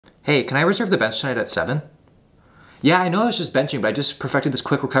Hey, can I reserve the bench tonight at 7? Yeah, I know I was just benching, but I just perfected this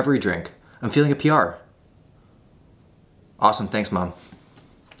quick recovery drink. I'm feeling a PR. Awesome, thanks, Mom.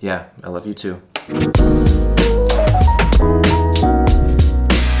 Yeah, I love you too.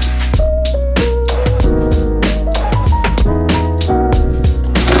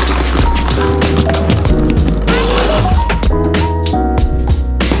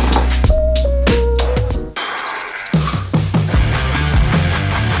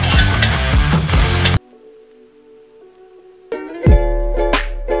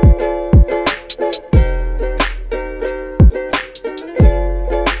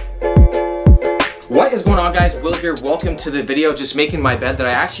 What is going on, guys? Will here. Welcome to the video, just making my bed that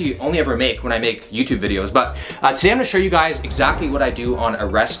I actually only ever make when I make YouTube videos. But today I'm gonna show you guys exactly what I do on a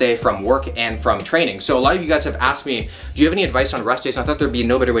rest day from work and from training. So a lot of you guys have asked me, do you have any advice on rest days? And I thought there'd be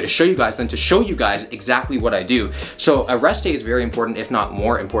no better way to show you guys than to show you guys exactly what I do. So a rest day is very important, if not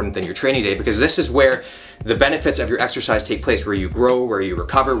more important than your training day, because this is where the benefits of your exercise take place, where you grow, where you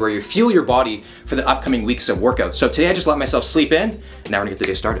recover, where you fuel your body for the upcoming weeks of workouts. So today I just let myself sleep in, and now we're gonna get the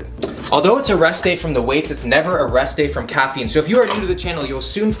day started. Although it's a rest day from the weights, it's never a rest day from caffeine. So if you are new to the channel, you'll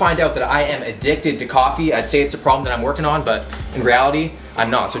soon find out that I am addicted to coffee. I'd say it's a problem that I'm working on, but in reality, I'm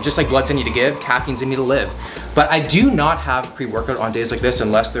not. So just like blood's in you to give, caffeine's in me to live. But I do not have pre-workout on days like this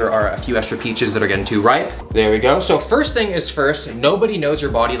unless there are a few extra peaches that are getting too ripe. There we go. So first thing is first, nobody knows your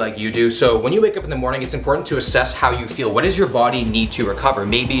body like you do. So when you wake up in the morning, it's important to assess how you feel. What does your body need to recover?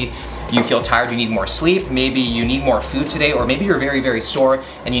 Maybe you feel tired, you need more sleep. Maybe you need more food today, or maybe you're very, very sore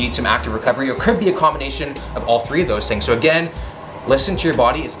and you need some active recovery. It could be a combination of all three of those things. So again, listen to your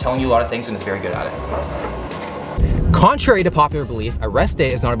body. It's telling you a lot of things and it's very good at it. Contrary to popular belief, a rest day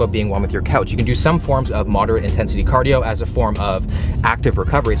is not about being one with your couch. You can do some forms of moderate intensity cardio as a form of active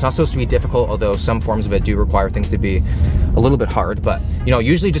recovery. It's not supposed to be difficult, although some forms of it do require things to be a little bit hard, but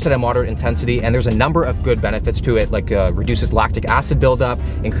usually just at a moderate intensity, and there's a number of good benefits to it, like reduces lactic acid buildup,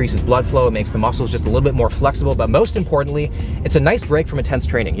 increases blood flow, it makes the muscles just a little bit more flexible, but most importantly, it's a nice break from intense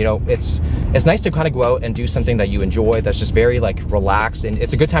training. It's nice to kind of go out and do something that you enjoy, that's just very relaxed, and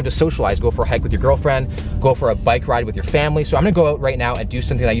it's a good time to socialize, go for a hike with your girlfriend, go for a bike ride with your family. So I'm gonna go out right now and do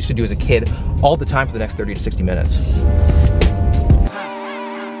something I used to do as a kid all the time for the next 30 to 60 minutes.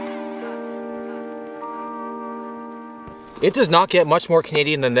 It does not get much more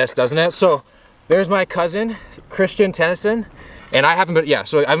Canadian than this, doesn't it? So there's my cousin, Christian Tennyson, and I haven't been,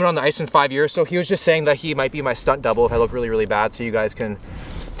 so I've been on the ice in 5 years, so he was just saying that he might be my stunt double if I look really, really bad, so you guys can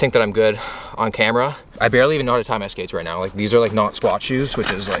think that I'm good on camera. I barely even know how to tie my skates right now. These are not squat shoes,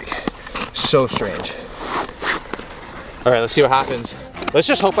 which is so strange. All right, let's see what happens. Let's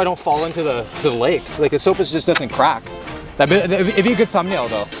just hope I don't fall into the lake. The sofa just doesn't crack. It'd be a good thumbnail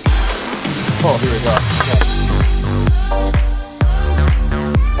though. Oh, here we go. Yeah.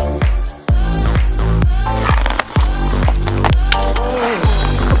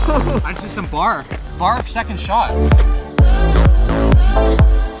 I just did some bar second shot.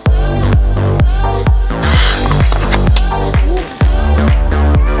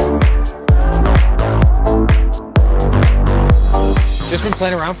 Just been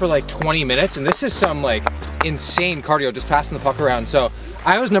playing around for 20 minutes, and this is some insane cardio, just passing the puck around. So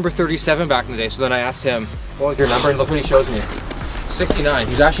I was number 37 back in the day, so then I asked him, what was your number? And look what he shows me, 69.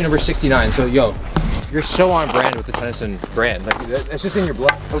 He's actually number 69. So yo, you're so on brand with the Tennyson brand. It's just in your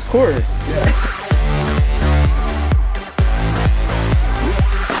blood. Of course. Yeah.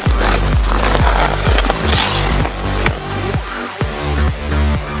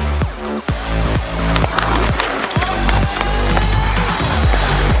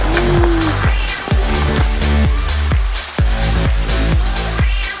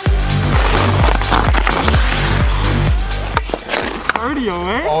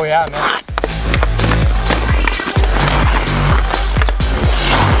 Eh? Oh yeah, man.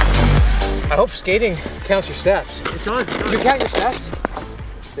 I hope skating counts your steps. It does. Did you count your steps?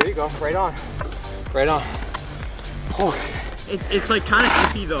 There you go. Right on. Right on. Oh. It's kind of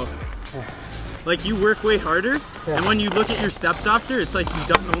iffy though. Yeah. You work way harder, yeah. And when you look at your steps after, it's you've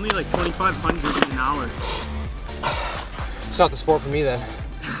done only 2,500 an hour. It's not the sport for me then.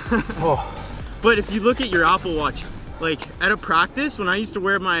 Oh. But if you look at your Apple Watch, at a practice, when I used to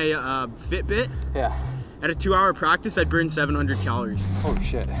wear my Fitbit, yeah, at a 2-hour practice, I'd burn 700 calories. Oh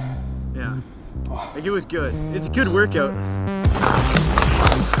shit. Yeah. It was good. It's a good workout.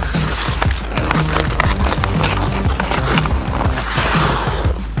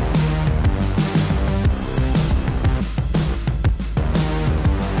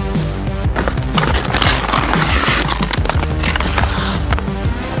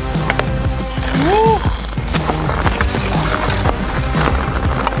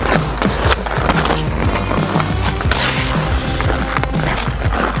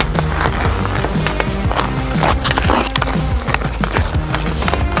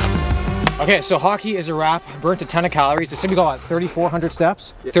 Okay, so hockey is a wrap. Burnt a ton of calories. This we got 3,400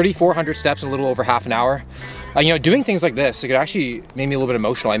 steps. 3,400 steps in a little over half an hour. You know, doing things like this, it actually made me a little bit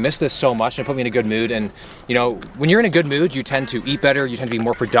emotional. I miss this so much and it put me in a good mood. And you know, when you're in a good mood, you tend to eat better, you tend to be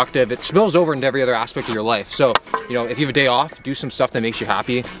more productive. It spills over into every other aspect of your life. So, you know, if you have a day off, do some stuff that makes you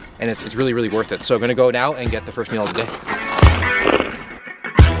happy, and it's really, really worth it. So I'm gonna go now and get the first meal of the day.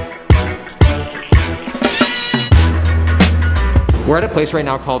 We're at a place right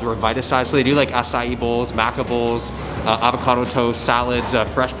now called Reviticize. So they do like acai bowls, maca bowls, avocado toast, salads,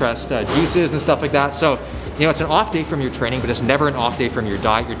 fresh pressed juices and stuff like that. So, you know, it's an off day from your training, but it's never an off day from your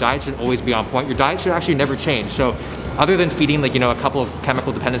diet. Your diet should always be on point. Your diet should actually never change. So other than feeding like, you know, a couple of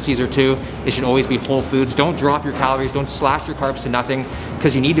chemical dependencies or two, it should always be whole foods. Don't drop your calories, don't slash your carbs to nothing,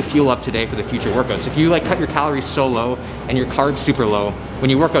 because you need to fuel up today for the future workouts. If you like cut your calories so low and your carbs super low, when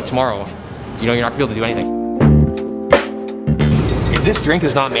you work out tomorrow, you know, you're not gonna be able to do anything. This drink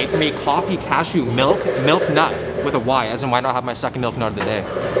is not made for me. Coffee, cashew, milk nut with a Y, as in why not have my second milk nut of the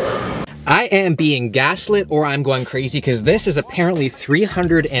day. I am being gaslit or I'm going crazy, because this is apparently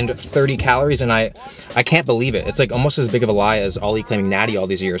 330 calories and I can't believe it. It's like almost as big of a lie as Ollie claiming natty all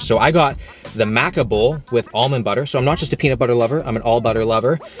these years. So I got the maca bowl with almond butter. So I'm not just a peanut butter lover, I'm an all butter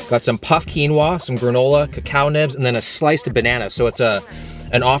lover. Got some puffed quinoa, some granola, cacao nibs, and then a sliced banana. So it's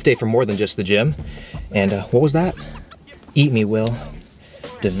an off day for more than just the gym. And what was that? Eat me, Will.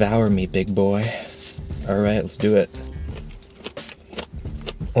 Devour me, big boy. All right, let's do it.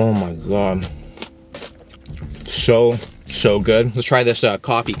 Oh my God. So good. Let's try this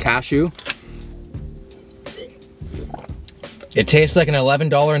coffee cashew. It tastes like an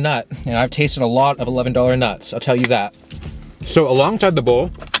 $11 nut, and I've tasted a lot of $11 nuts, I'll tell you that. So alongside the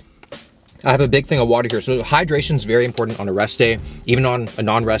bowl, I have a big thing of water here. So hydration is very important on a rest day, even on a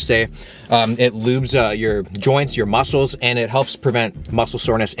non-rest day. It lubes your joints, your muscles, and it helps prevent muscle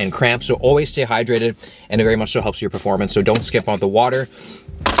soreness and cramps. So always stay hydrated, and it very much so helps your performance. So don't skip on the water.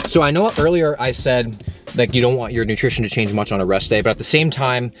 So I know earlier I said like you don't want your nutrition to change much on a rest day, but at the same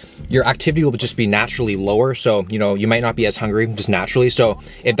time, your activity will just be naturally lower. So, you know, you might not be as hungry just naturally. So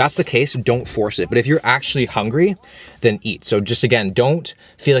if that's the case, don't force it. But if you're actually hungry, then eat. So just again, don't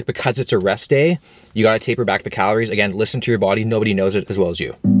feel like because it's a rest day, you gotta taper back the calories. Again, listen to your body. Nobody knows it as well as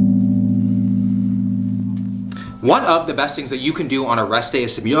you. One of the best things that you can do on a rest day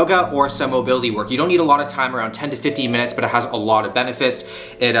is some yoga or some mobility work. You don't need a lot of time, around 10 to 15 minutes, but it has a lot of benefits.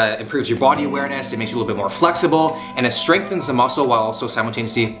 It improves your body awareness, it makes you a little bit more flexible, and it strengthens the muscle while also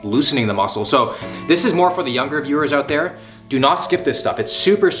simultaneously loosening the muscle. So this is more for the younger viewers out there. Do not skip this stuff. It's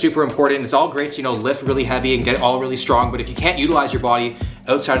super, super important. It's all great to, you know, lift really heavy and get all really strong, but if you can't utilize your body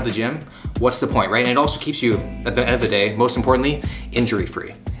outside of the gym, what's the point, right? And it also keeps you, at the end of the day, most importantly,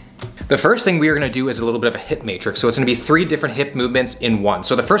 injury-free. The first thing we are gonna do is a little bit of a hip matrix. So it's gonna be 3 different hip movements in one.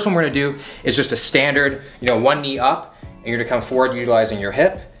 So the first one we're gonna do is just a standard, you know, one knee up, and you're gonna come forward utilizing your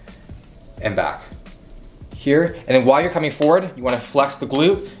hip and back. Here, and then while you're coming forward, you wanna flex the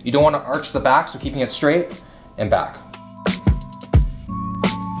glute. You don't wanna arch the back, so keeping it straight and back.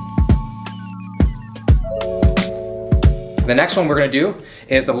 The next one we're gonna do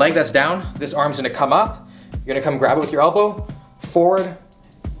is the leg that's down, this arm's gonna come up, you're gonna come grab it with your elbow, forward,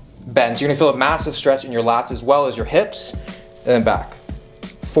 bend. So you're gonna feel a massive stretch in your lats as well as your hips, and then back.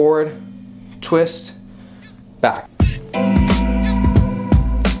 Forward, twist, back.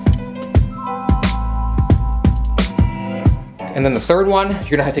 And then the third one, you're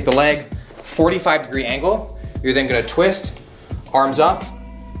gonna have to take the leg 45-degree angle. You're then gonna twist, arms up,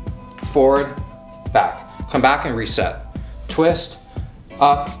 forward, back. Come back and reset. Twist,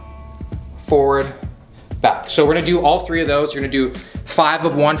 up, forward, back. So we're gonna do all 3 of those. You're gonna do 5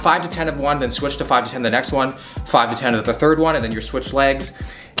 of one, 5 to 10 of one, then switch to 5 to 10 the next one, 5 to 10 of the third one, and then your switch legs.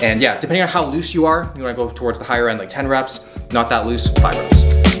 And yeah, depending on how loose you are, you wanna go towards the higher end, like 10 reps, not that loose, 5 reps.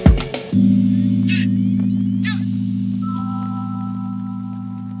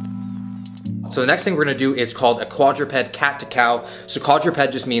 So the next thing we're gonna do is called a quadruped cat to cow. So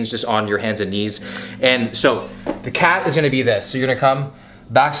quadruped just means just on your hands and knees. And so the cat is gonna be this. So you're gonna come,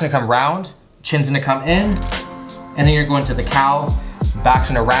 back's gonna come round, chin's gonna come in, and then you're going to the cow, back's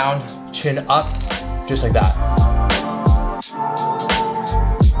gonna round, chin up, just like that.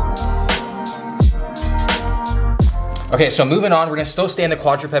 Okay, so moving on, we're gonna still stay in the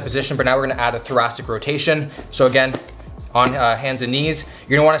quadruped position, but now we're gonna add a thoracic rotation. So again, on hands and knees,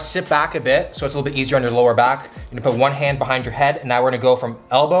 you're gonna wanna sit back a bit so it's a little bit easier on your lower back. You're gonna put one hand behind your head, and now we're gonna go from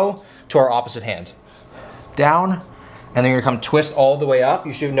elbow to our opposite hand. Down, and then you're gonna come twist all the way up.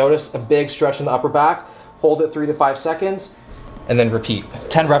 You should notice a big stretch in the upper back. Hold it 3 to 5 seconds, and then repeat.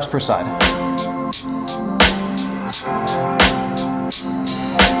 10 reps per side.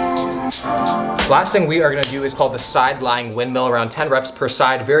 Last thing we are gonna do is called the side lying windmill, around 10 reps per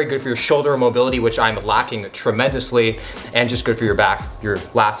side. Very good for your shoulder mobility, which I'm lacking tremendously, and just good for your back, your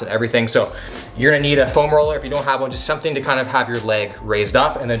lats and everything. So you're gonna need a foam roller. If you don't have one, just something to kind of have your leg raised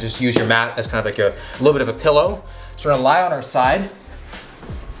up, and then just use your mat as kind of like a little bit of a pillow. So we're gonna lie on our side.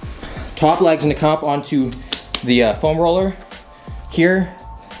 Top leg's gonna come up onto the foam roller here.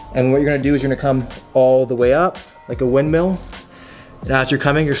 And what you're gonna do is you're gonna come all the way up like a windmill. And as you're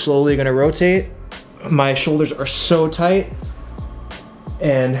coming, you're slowly gonna rotate. My shoulders are so tight.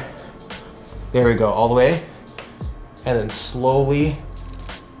 And there we go, all the way. And then slowly,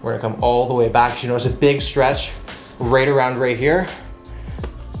 we're gonna come all the way back. You notice a big stretch right around right here.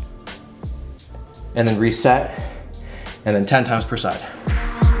 And then reset. And then 10 times per side.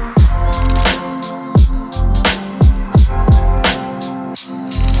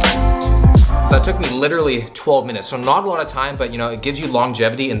 That took me literally 12 minutes, so not a lot of time, but you know, it gives you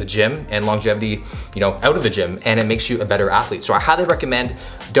longevity in the gym and longevity, you know, out of the gym, and it makes you a better athlete. So I highly recommend,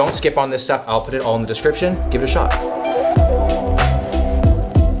 don't skip on this stuff. I'll put it all in the description. Give it a shot.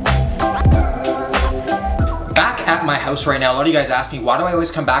 Back at my house right now, a lot of you guys ask me, why do I always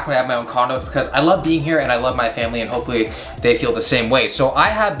come back when I have my own condo? It's because I love being here and I love my family, and hopefully they feel the same way. So I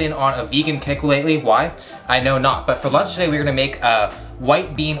have been on a vegan kick lately. Why? I know not, but for lunch today, we're gonna make a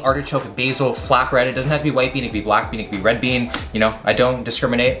white bean, artichoke, basil, flatbread. It doesn't have to be white bean, it could be black bean, it could be red bean. You know, I don't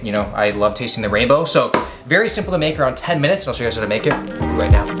discriminate. You know, I love tasting the rainbow. So very simple to make, around 10 minutes. I'll show you guys how to make it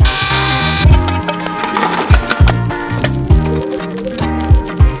right now.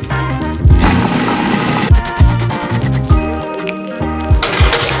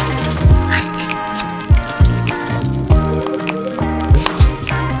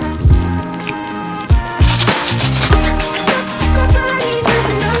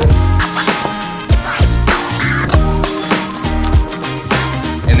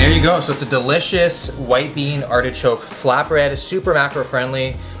 There you go, so it's a delicious white bean artichoke flatbread, super macro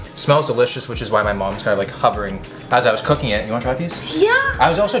friendly, smells delicious, which is why my mom's kind of like hovering as I was cooking it. You wanna try these? Yeah. I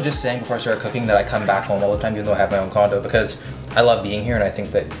was also just saying before I started cooking that I come back home all the time even though I have my own condo, because I love being here, and I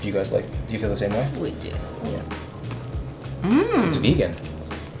think that you guys like, do you feel the same way? We do. Yeah. Mmm. It's vegan.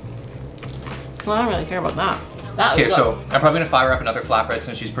 Well, I don't really care about that. Okay, so I'm probably gonna fire up another flatbread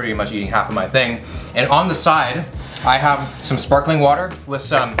since she's pretty much eating half of my thing. And on the side, I have some sparkling water with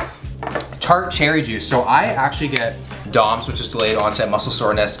some tart cherry juice. So I actually get DOMS, which is delayed onset muscle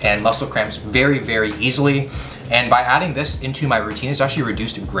soreness, and muscle cramps very, very easily. And by adding this into my routine, it's actually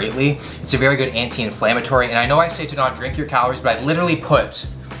reduced greatly. It's a very good anti-inflammatory. And I know I say to not drink your calories, but I literally put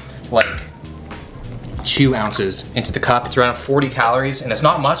like 2 ounces into the cup. It's around 40 calories, and it's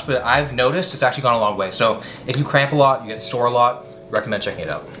not much, but I've noticed it's actually gone a long way. So if you cramp a lot, you get sore a lot, recommend checking it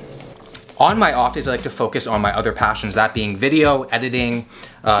out. On my off days, I like to focus on my other passions, that being video, editing,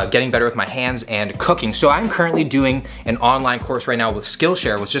 getting better with my hands, and cooking. So I'm currently doing an online course right now with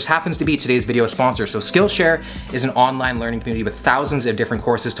Skillshare, which just happens to be today's video sponsor. So Skillshare is an online learning community with thousands of different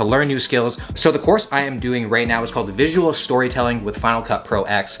courses to learn new skills. So the course I am doing right now is called Visual Storytelling with Final Cut Pro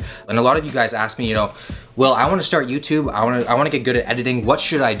X. And a lot of you guys ask me, you know, well, I want to start YouTube, I want to get good at editing, what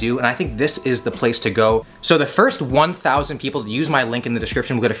should I do? And I think this is the place to go. So the first 1,000 people to use my link in the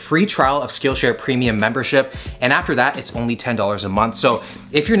description will get a free trial of Skillshare Premium membership, and after that, it's only $10 a month. So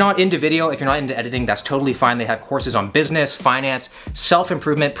if you're not into video, if you're not into editing, that's totally fine. They have courses on business, finance,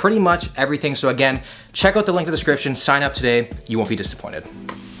 self-improvement, pretty much everything. So again, check out the link in the description, sign up today, you won't be disappointed.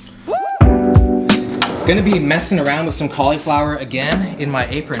 Gonna be messing around with some cauliflower again in my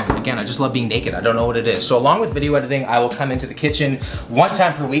apron. Again, I just love being naked. I don't know what it is. So along with video editing, I will come into the kitchen 1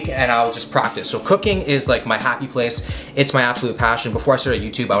 time per week and I'll just practice. So cooking is like my happy place. It's my absolute passion. Before I started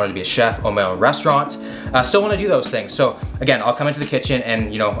YouTube, I wanted to be a chef, own my own restaurant. I still wanna do those things. So again, I'll come into the kitchen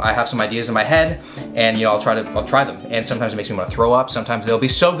and you know, I have some ideas in my head and you know, I'll try them. And sometimes it makes me wanna throw up. Sometimes they'll be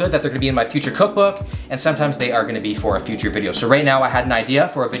so good that they're gonna be in my future cookbook, and sometimes they are gonna be for a future video. So right now I had an idea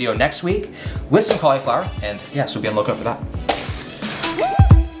for a video next week with some cauliflower, and yeah, so be on the lookout for that.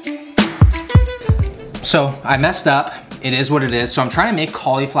 So I messed up. It is what it is. So I'm trying to make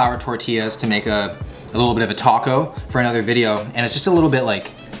cauliflower tortillas to make a little bit of a taco for another video, and it's just a little bit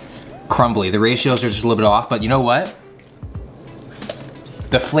like crumbly. The ratios are just a little bit off, but you know what?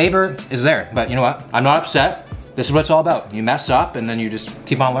 The flavor is there, but you know what? I'm not upset. This is what it's all about. You mess up and then you just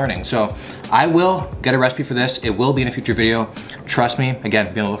keep on learning. So I will get a recipe for this. It will be in a future video. Trust me,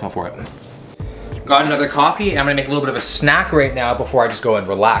 again, be on the lookout for it. Got another coffee, and I'm gonna make a little bit of a snack right now before I just go and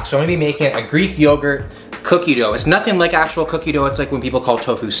relax. So I'm gonna be making a Greek yogurt cookie dough. It's nothing like actual cookie dough. It's like when people call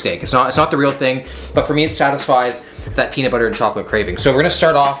tofu steak. It's not the real thing, but for me it satisfies that peanut butter and chocolate craving. So we're gonna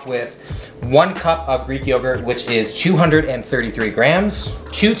start off with 1 cup of Greek yogurt, which is 233 grams,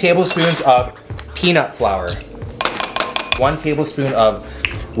 2 tablespoons of peanut flour, 1 tablespoon of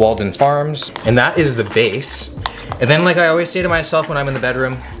Walden Farms, and that is the base. And then, like I always say to myself when I'm in the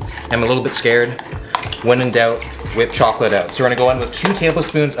bedroom, I'm a little bit scared. When in doubt, whip chocolate out. So we're gonna go in with 2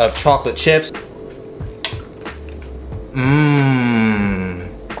 tablespoons of chocolate chips.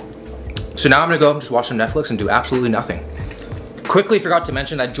 So now I'm gonna go just watch some Netflix and do absolutely nothing. Quickly forgot to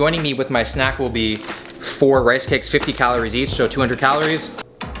mention that joining me with my snack will be 4 rice cakes, 50 calories each, so 200 calories.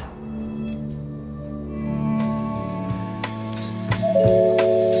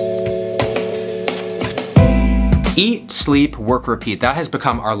 Eat, sleep, work, repeat. That has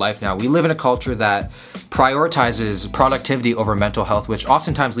become our life now. We live in a culture that prioritizes productivity over mental health, which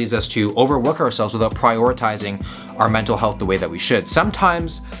oftentimes leads us to overwork ourselves without prioritizing our mental health the way that we should.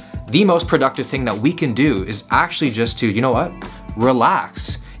 Sometimes the most productive thing that we can do is actually just to, you know what?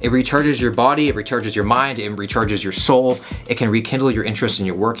 Relax. It recharges your body, it recharges your mind, it recharges your soul. It can rekindle your interest in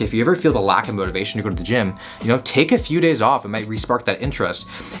your work. If you ever feel the lack of motivation to go to the gym, you know, take a few days off. It might re-spark that interest.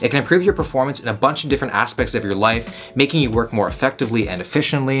 It can improve your performance in a bunch of different aspects of your life, making you work more effectively and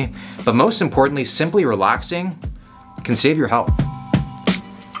efficiently. But most importantly, simply relaxing can save your health.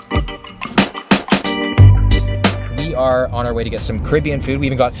 We are on our way to get some Caribbean food. We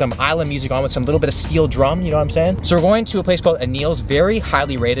even got some island music on with some little bit of steel drum, you know what I'm saying? So we're going to a place called Anil's, very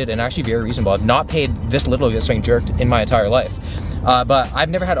highly rated and actually very reasonable. I've not paid this little to get something jerked in my entire life. But I've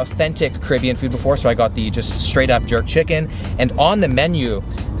never had authentic Caribbean food before, so I got the just straight up jerk chicken. And on the menu,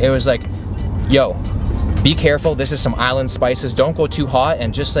 it was like, yo, be careful, this is some island spices, don't go too hot,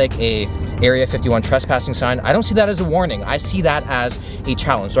 and just like a Area 51 trespassing sign, I don't see that as a warning, I see that as a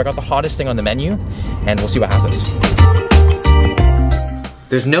challenge. So I got the hottest thing on the menu, and we'll see what happens.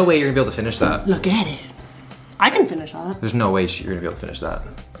 There's no way you're gonna be able to finish that. Look at it. I can finish that. There's no way you're gonna be able to finish that,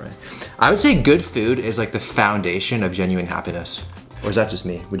 right? I would say good food is like the foundation of genuine happiness. Or is that just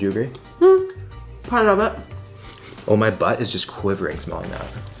me? Would you agree? Part of it. Oh, my butt is just quivering smelling that.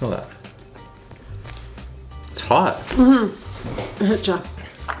 Feel that. It's hot. It hit ya.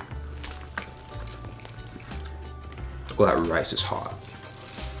 Oh, that rice is hot.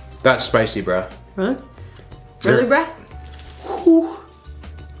 That's spicy, bruh. Really? Really, bruh? Whew.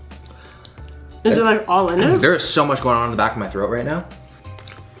 Is it like all in it? There is so much going on in the back of my throat right now.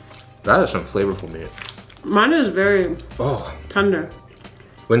 That is some flavorful meat. Mine is very tender.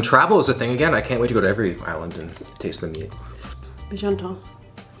 When travel is a thing again, I can't wait to go to every island and taste the meat. Be gentle.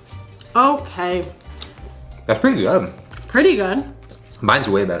 Okay. That's pretty good. Pretty good. Mine's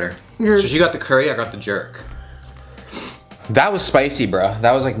way better. So she got the curry, I got the jerk. That was spicy, bro.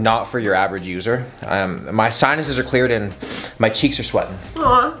 That was like not for your average user. My sinuses are cleared and my cheeks are sweating.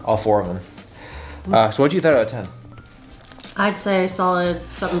 Aww. All 4 of them. So what'd you think out of 10? I'd say solid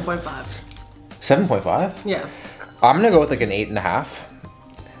 7.5. 7.5? Yeah. I'm gonna go with like an 8.5.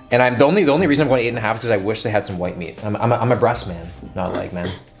 And the only reason I'm going 8.5 is because I wish they had some white meat. I'm a breast man, not a leg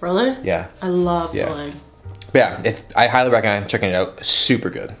man. Really? Yeah. I love the leg. But yeah, I highly recommend checking it out.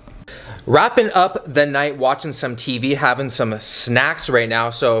 Super good. Wrapping up the night, watching some TV, having some snacks right now.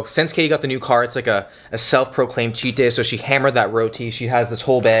 So since Katie got the new car, it's like a self-proclaimed cheat day. So she hammered that roti. She has this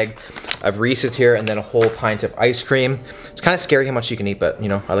whole bag of Reese's here and then a whole pint of ice cream. It's kind of scary how much she can eat, but you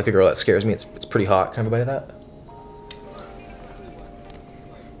know, I like a girl that scares me. It's pretty hot. Can I have a bite of that?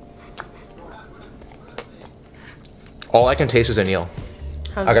 All I can taste is Anil.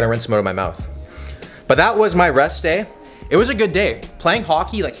 I gotta rinse them out of my mouth. But that was my rest day. It was a good day. Playing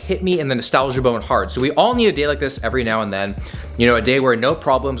hockey like hit me in the nostalgia bone hard. So we all need a day like this every now and then. You know, a day where no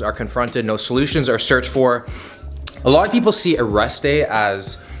problems are confronted, no solutions are searched for. A lot of people see a rest day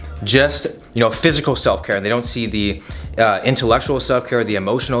as just, you know, physical self-care, and they don't see the intellectual self-care, the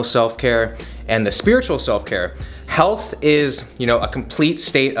emotional self-care, and the spiritual self-care. Health is, you know, a complete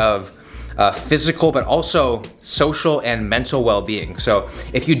state of physical, but also social and mental well-being. So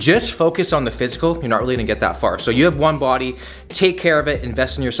if you just focus on the physical, you're not really gonna get that far. So you have one body, take care of it,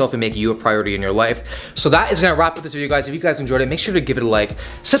 invest in yourself, and make you a priority in your life. So that is gonna wrap up this video, guys. If you guys enjoyed it, make sure to give it a like,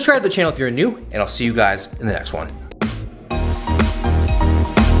 subscribe to the channel if you're new, and I'll see you guys in the next one.